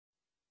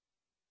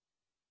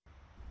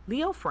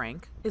Leo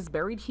Frank is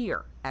buried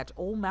here at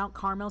Old Mount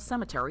Carmel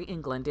Cemetery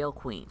in Glendale,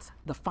 Queens,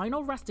 the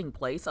final resting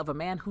place of a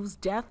man whose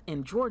death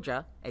in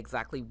Georgia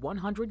exactly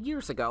 100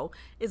 years ago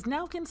is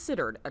now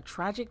considered a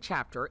tragic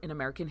chapter in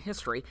American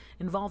history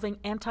involving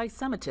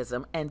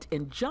anti-Semitism and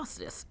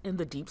injustice in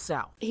the Deep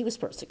South. He was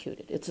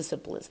persecuted. It's as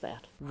simple as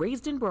that.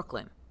 Raised in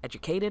Brooklyn,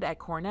 educated at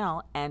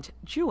Cornell, and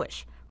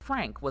Jewish,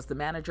 Frank was the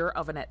manager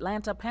of an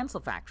Atlanta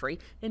pencil factory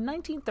in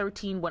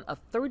 1913 when a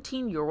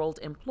 13-year-old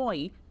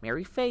employee,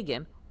 Mary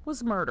Fagan,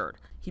 was murdered.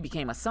 He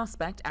became a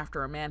suspect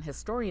after a man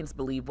historians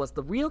believe was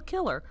the real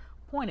killer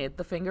pointed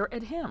the finger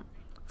at him.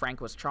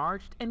 Frank was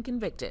charged and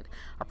convicted,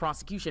 a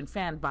prosecution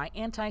fanned by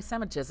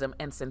anti-Semitism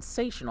and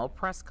sensational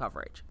press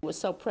coverage. It was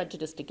so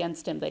prejudiced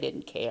against him, they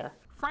didn't care.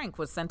 Frank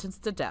was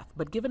sentenced to death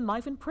but given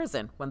life in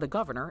prison when the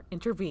governor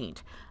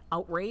intervened.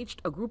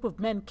 Outraged, a group of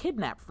men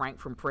kidnapped Frank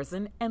from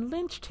prison and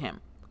lynched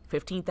him.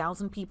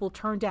 15,000 people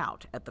turned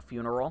out at the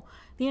funeral.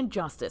 The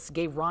injustice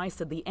gave rise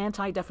to the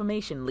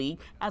Anti-Defamation League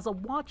as a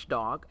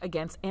watchdog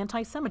against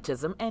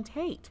anti-Semitism and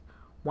hate.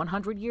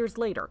 100 years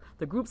later,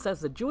 the group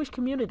says the Jewish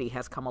community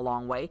has come a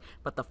long way,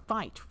 but the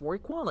fight for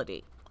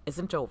equality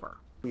isn't over.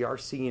 We are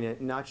seeing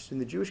it not just in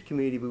the Jewish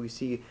community, but we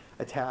see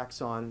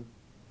attacks on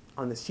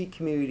the Sikh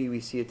community,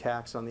 we see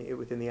attacks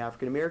within the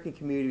African American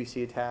community, we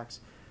see attacks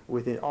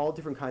within all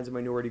different kinds of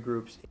minority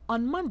groups.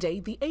 On Monday,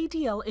 the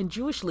ADL and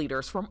Jewish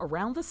leaders from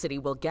around the city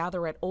will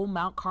gather at Old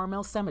Mount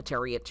Carmel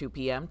Cemetery at 2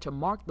 p.m. to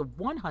mark the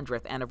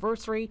 100th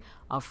anniversary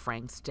of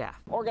Frank's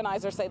death.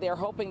 Organizers say they are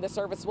hoping the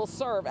service will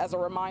serve as a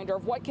reminder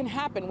of what can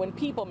happen when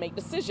people make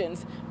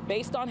decisions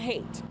based on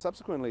hate.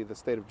 Subsequently, the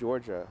state of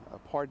Georgia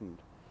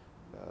pardoned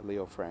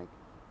Leo Frank,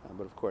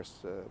 but of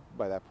course,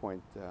 by that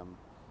point,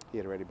 he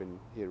had already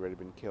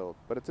been killed.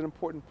 But it's an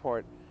important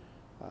part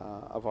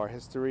of our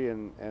history,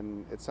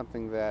 and it's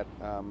something that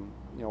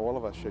all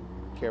of us should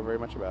care very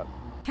much about.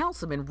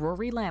 Councilman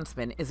Rory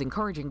Lansman is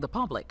encouraging the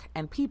public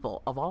and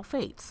people of all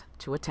faiths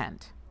to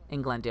attend.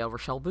 In Glendale,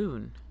 Rochelle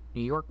Boone,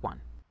 New York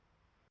 1.